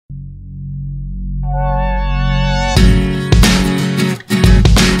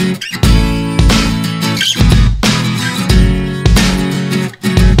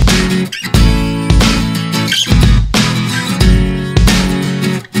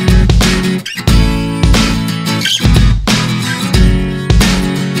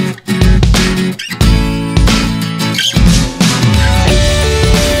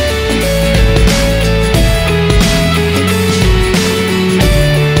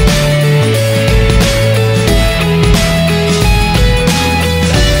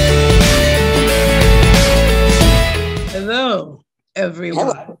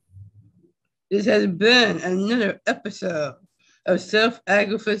This has been another episode of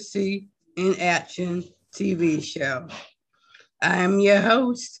Self-Advocacy in Action TV show. I am your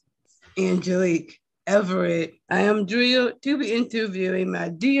host, Engelic Everett. I am thrilled to be interviewing my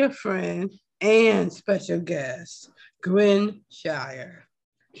dear friend and special guest, Gwen Squire.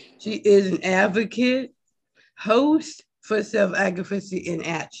 She is an advocate, host for Self-Advocacy in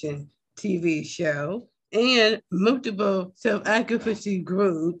Action TV show, and multiple self-advocacy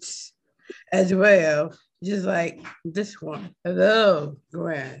groups as well, just like this one. Hello,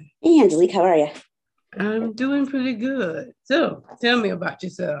 Gwen. Hey, Angelique, how are you? I'm doing pretty good. So tell me about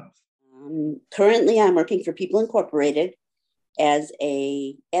yourself. Currently, I'm working for People Incorporated as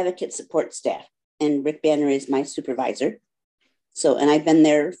a advocate support staff, and Rick Banner is my supervisor. And I've been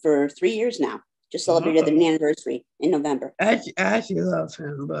there for 3 years now. Just celebrated an anniversary in November. I actually love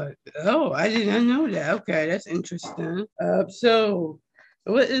him, but I did not know that. Okay, that's interesting. So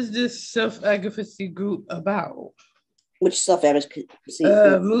what is this self-advocacy group about? Which self-advocacy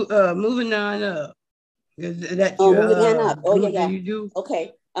group? Moving on up. Moving on up. Oh, yeah. You do?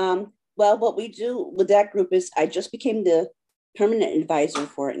 Okay. Well, what we do with that group is I just became the permanent advisor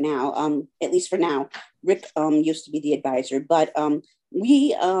for it now, at least for now. Rick used to be the advisor, but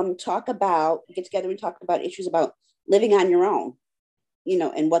we get together and talk about issues about living on your own,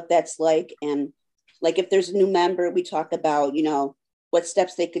 and what that's like. And like if there's a new member, we talk about, what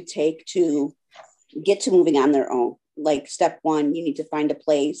steps they could take to get to moving on their own. Like step 1, you need to find a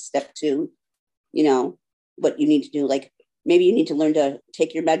place. Step 2, what you need to do. Like maybe you need to learn to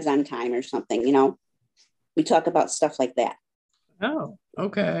take your meds on time or something, We talk about stuff like that. Oh,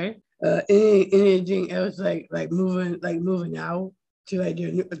 okay. Anything else like moving out to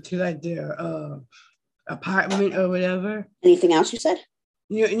their apartment or whatever? Anything else you said?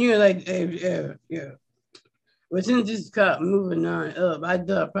 You're like yeah. Well, since it's called moving on up, I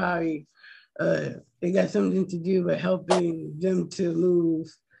thought probably it got something to do with helping them to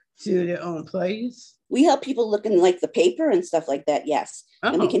move to their own place. We help people look in like the paper and stuff like that. Yes,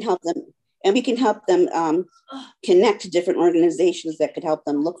 and we can help them. And we can help them connect to different organizations that could help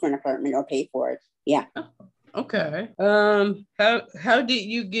them look for an apartment or pay for it. Yeah. Oh, okay. How did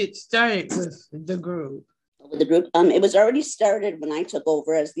you get started with the group? With the group, it was already started when I took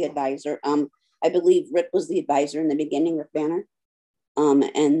over as the advisor. I believe Rick was the advisor in the beginning, Rick Banner.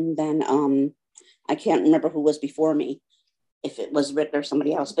 And then I can't remember who was before me, if it was Rick or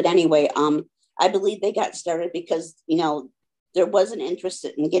somebody else. But anyway, I believe they got started because, there was an interest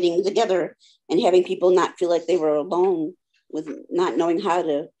in getting together and having people not feel like they were alone with not knowing how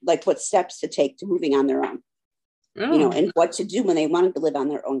to, like, what steps to take to moving on their own, and what to do when they wanted to live on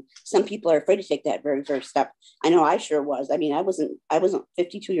their own. Some people are afraid to take that very first step. I know I sure was. I mean, I wasn't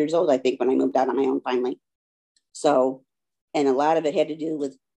 52 years old, I think, when I moved out on my own finally. So, and a lot of it had to do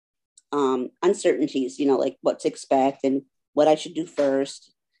with uncertainties, like what to expect and what I should do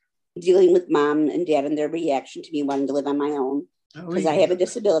first. Dealing with mom and dad and their reaction to me wanting to live on my own because I have a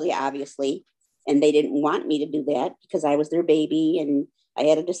disability, obviously, and they didn't want me to do that because I was their baby and I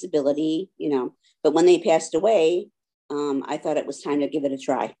had a disability, But when they passed away, I thought it was time to give it a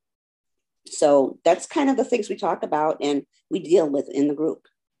try. So that's kind of the things we talk about and we deal with in the group.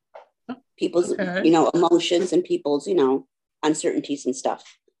 People's, emotions and people's, uncertainties and stuff.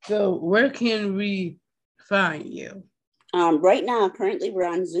 So where can we find you? Right now, currently, we're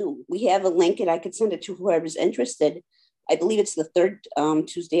on Zoom. We have a link and I could send it to whoever's interested. I believe it's the third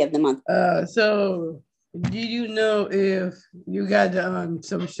Tuesday of the month. So do you know if you got the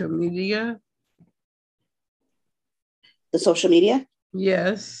social media? The social media?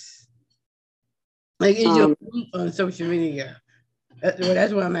 Yes. Like, is your group on social media?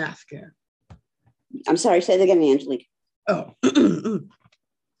 That's what I'm asking. I'm sorry, say that again, Angelique. Oh.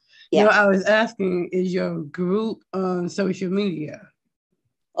 Yeah. I was asking, is your group on social media?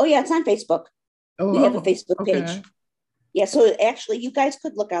 Oh, yeah, it's on Facebook. We have a Facebook page. Yeah, so actually, you guys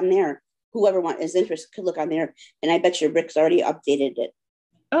could look on there. Whoever is interested could look on there. And I bet your Rick's already updated it.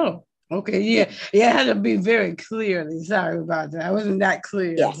 Oh, okay. Yeah, it had to be very clearly. Sorry about that. I wasn't that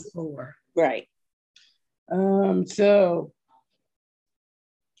clear before. Right. So,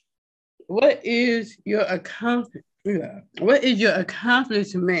 what is your accomplishment? What is your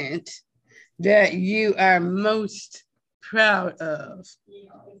accomplishment that you are most proud of?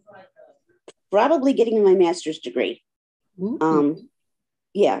 Probably getting my master's degree.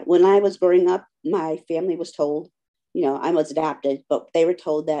 Yeah, when I was growing up, my family was told, I was adopted, but they were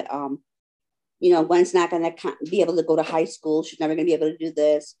told that, Gwen's not going to be able to go to high school. She's never going to be able to do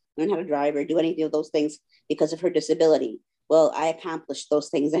this, learn how to drive or do any of those things because of her disability. Well, I accomplished those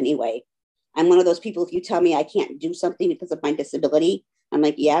things anyway. I'm one of those people, if you tell me I can't do something because of my disability, I'm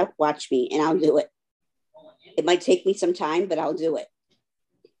like, yeah, watch me and I'll do it. It might take me some time, but I'll do it.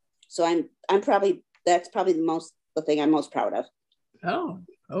 So that's probably the thing I'm most proud of. Oh,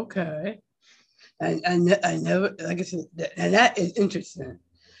 okay. I never, like I said, and that is interesting.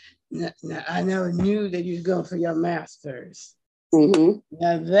 Now, I never knew that you was going for your master's. Mm-hmm.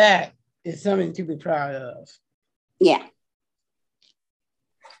 Now that is something to be proud of. Yeah.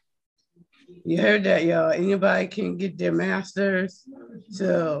 You heard that, y'all. Anybody can get their master's.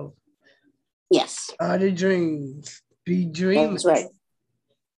 So, yes. All the dreams. Be dreaming. That's right.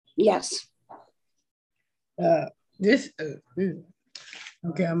 Yes. Okay,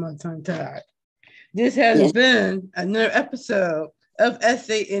 I'm on tongue tied. This has been another episode of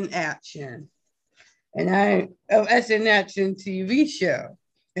Essay in Action. Of Essay in Action TV show.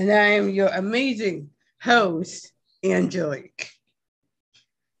 And I am your amazing host, Engelic.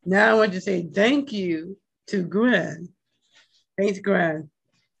 Now I want to say thank you to Gwen. Thanks, Gwen.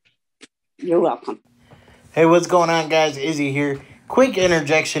 You're welcome. Hey, what's going on, guys? Izzy here. Quick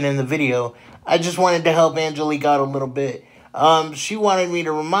interjection in the video. I just wanted to help Engelic out a little bit. She wanted me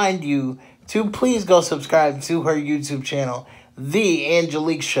to remind you to please go subscribe to her YouTube channel, The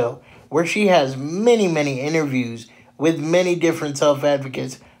Engelic Show, where she has many, many interviews with many different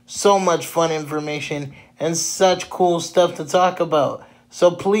self-advocates. So much fun information and such cool stuff to talk about.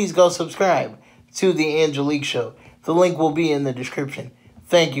 So please go subscribe to The Engelic Show. The link will be in the description.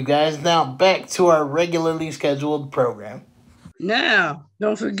 Thank you, guys. Now back to our regularly scheduled program. Now,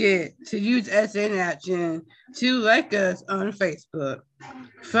 don't forget to use Essay in Action to like us on Facebook,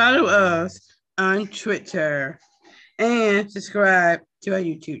 follow us on Twitter, and subscribe to our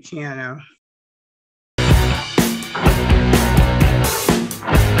YouTube channel.